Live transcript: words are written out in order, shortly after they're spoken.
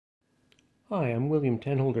Hi, I'm William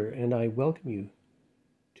Tenholder, and I welcome you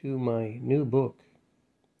to my new book,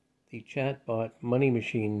 The CHATBOT Money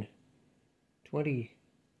Machine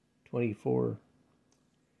 2024.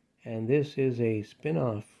 And this is a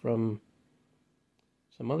spin-off from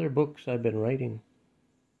some other books I've been writing.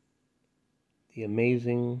 The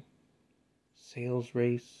Amazing Sales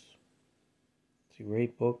Race. It's a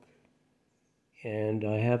great book. And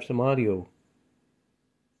I have some audio,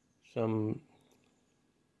 some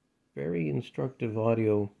very instructive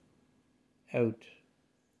audio out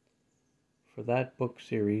for that book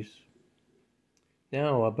series.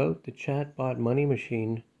 Now, about the CHATBOT Money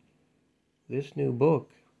Machine, this new book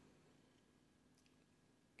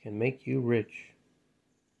can make you rich.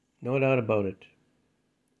 No doubt about it.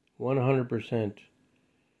 100%.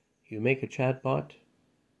 You make a chatbot,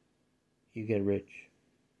 you get rich.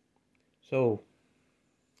 So,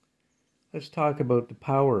 let's talk about the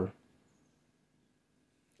power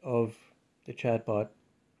of the chatbot.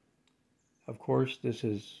 Of course, this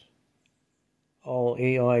is all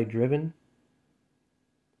AI driven,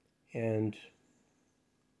 and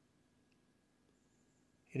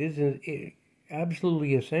it is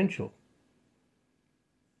absolutely essential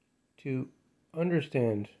to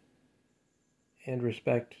understand and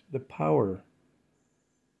respect the power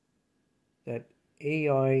that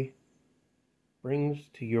AI brings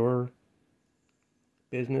to your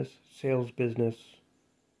business, sales business,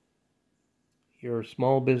 your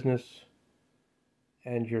small business,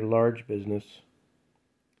 and your large business.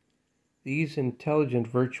 These intelligent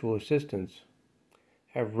virtual assistants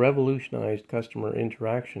have revolutionized customer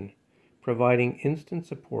interaction, providing instant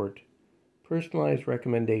support, personalized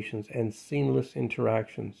recommendations, and seamless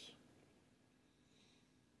interactions.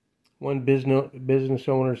 One business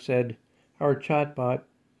owner said, "Our chatbot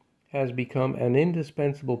has become an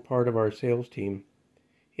indispensable part of our sales team.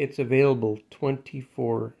 It's available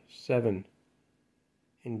 24/7,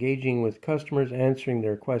 engaging with customers, answering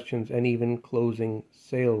their questions, and even closing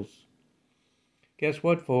sales." Guess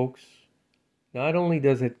what, folks? Not only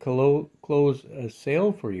does it close a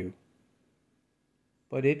sale for you,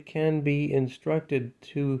 but it can be instructed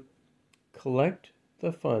to collect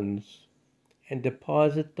the funds and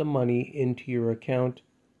deposit the money into your account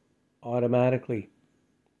automatically.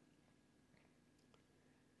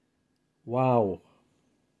 Wow.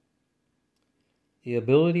 The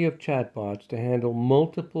ability of chatbots to handle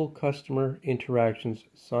multiple customer interactions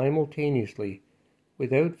simultaneously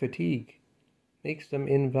without fatigue makes them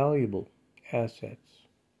invaluable assets.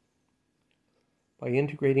 By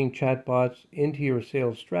integrating chatbots into your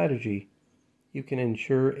sales strategy, you can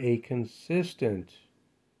ensure a consistent,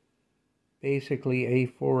 basically a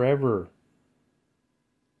forever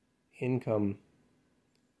income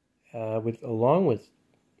along with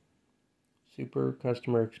super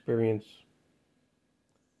customer experience.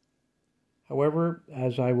 However,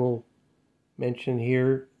 as I will mention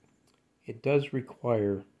here, it does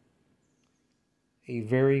require a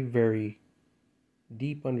very, very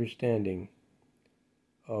deep understanding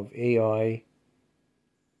of AI.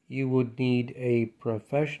 You would need a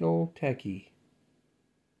professional techie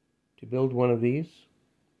to build one of these,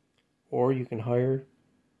 or you can hire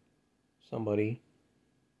somebody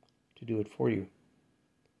to do it for you.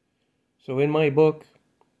 So in my book,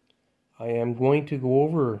 I am going to go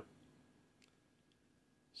over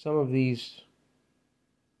some of these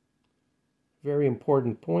very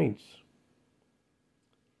important points.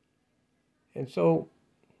 And so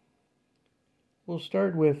we'll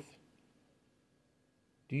start with,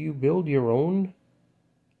 do you build your own,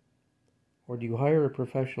 or do you hire a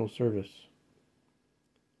professional service?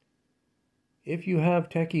 If you have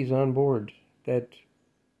techies on board that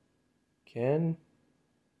can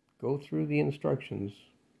go through the instructions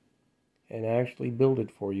and actually build it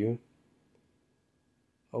for you,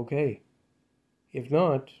 okay. If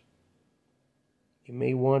not, you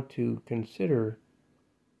may want to consider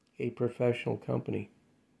a professional company.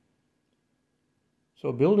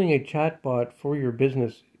 So building a chatbot for your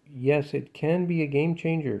business, yes, it can be a game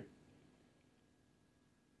changer,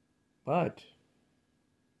 but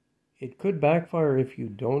it could backfire if you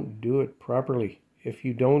don't do it properly, if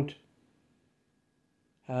you don't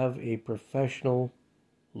have a professional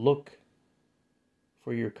look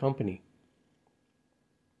for your company.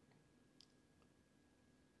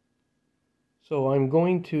 So I'm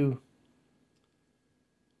going to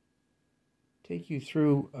take you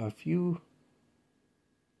through a few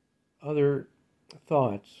other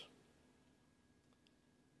thoughts.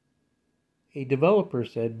 A developer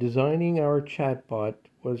said, "Designing our chatbot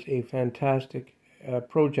was a fantastic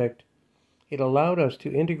project. It allowed us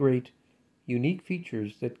to integrate unique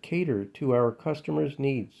features that cater to our customers'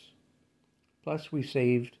 needs. Plus, we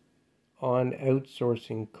saved on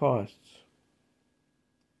outsourcing costs.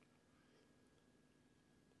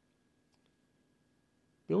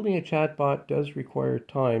 Building a chatbot does require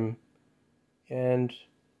time, and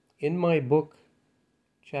in my book,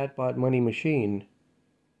 CHATBOT Money Machine,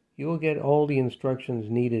 you will get all the instructions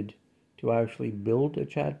needed to actually build a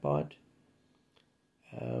chatbot.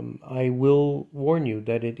 I will warn you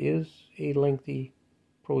that it is a lengthy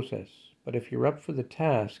process, but if you're up for the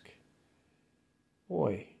task,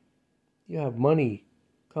 boy, you have money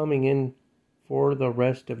coming in for the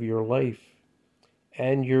rest of your life,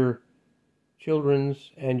 and your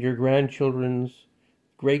children's and your grandchildren's,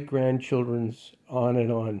 great-grandchildren's, on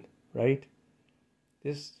and on, right?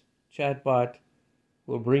 This chatbot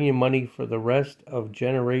will bring you money for the rest of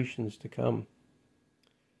generations to come.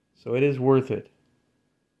 So it is worth it.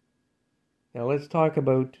 Now let's talk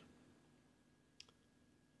about,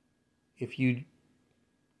 if you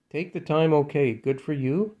take the time, okay, good for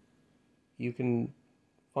you. You can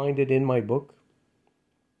find it in my book,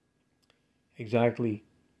 exactly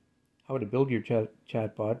how to build your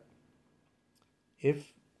chatbot.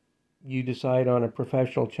 If you decide on a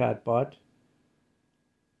professional chatbot,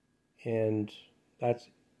 and that's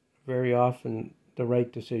very often the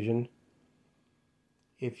right decision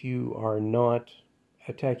if you are not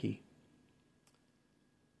a techie.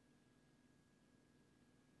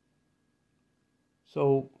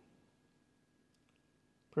 So,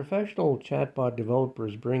 professional chatbot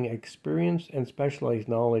developers bring experience and specialized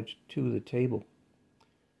knowledge to the table.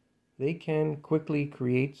 They can quickly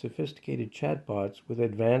create sophisticated chatbots with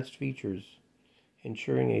advanced features,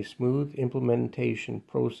 ensuring a smooth implementation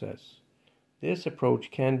process. This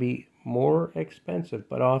approach can be more expensive,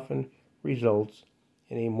 but often results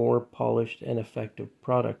in a more polished and effective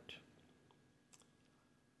product.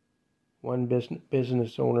 One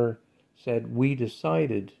business owner said, "We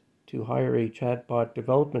decided to hire a chatbot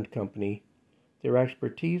development company. Their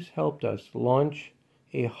expertise helped us launch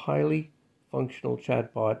a highly functional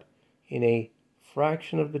chatbot in a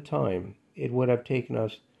fraction of the time it would have taken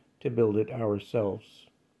us to build it ourselves."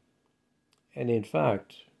 And in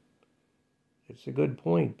fact, it's a good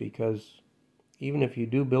point, because even if you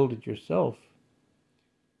do build it yourself,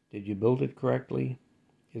 did you build it correctly?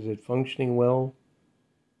 Is it functioning well?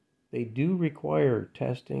 They do require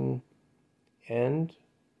testing and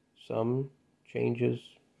some changes,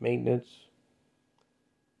 maintenance,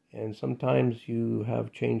 and sometimes you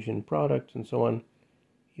have change in product and so on.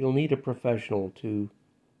 You'll need a professional to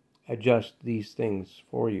adjust these things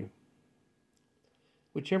for you.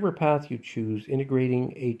 Whichever path you choose,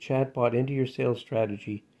 integrating a chatbot into your sales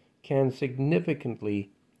strategy can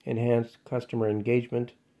significantly enhance customer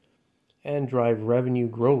engagement and drive revenue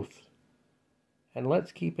growth. And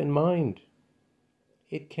let's keep in mind,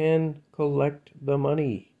 it can collect the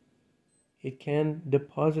money. It can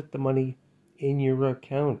deposit the money in your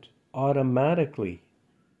account automatically.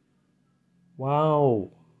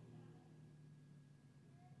 Wow.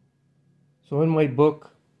 So in my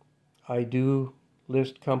book, I do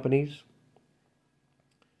list companies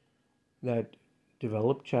that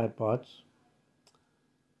develop chatbots,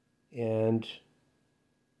 and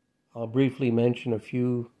I'll briefly mention a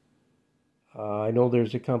few. I know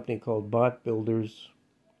there's a company called Bot Builders,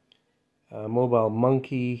 Mobile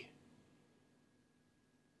Monkey,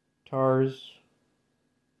 TARS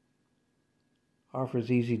offers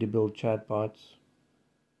easy to build chatbots,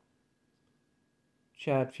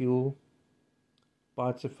 ChatFuel,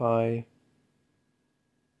 Botsify,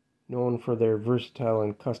 known for their versatile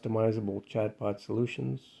and customizable chatbot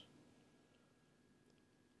solutions,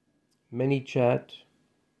 ManyChat,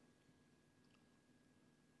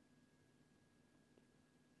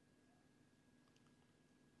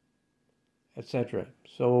 etc.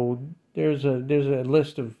 So there's a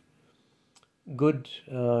list of good,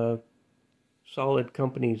 solid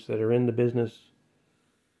companies that are in the business,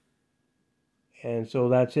 and so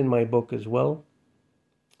that's in my book as well.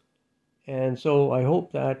 And so I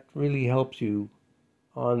hope that really helps you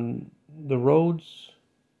on the roads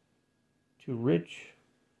to rich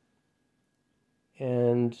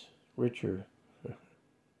and richer.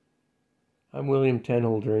 I'm William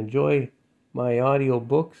Tenholder. Enjoy my audio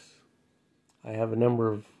books. I have a number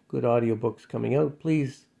of good audiobooks coming out.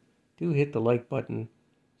 Please do hit the like button,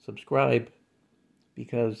 subscribe,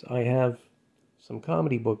 because I have some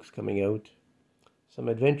comedy books coming out, some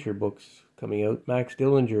adventure books coming out. Max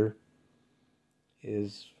Dillinger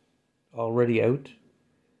is already out.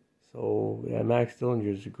 So yeah, Max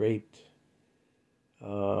Dillinger is great.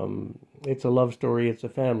 It's a love story, it's a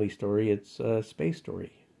family story, it's a space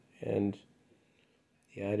story. And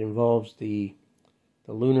yeah, it involves the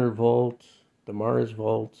lunar vault, the Mars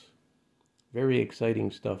vault. Very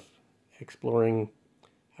exciting stuff. exploring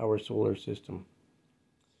our solar system.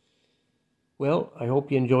 Well, I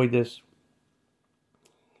hope you enjoyed this.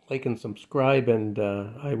 Like and subscribe, and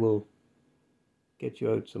I will get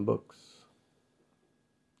you out some books.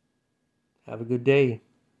 Have a good day.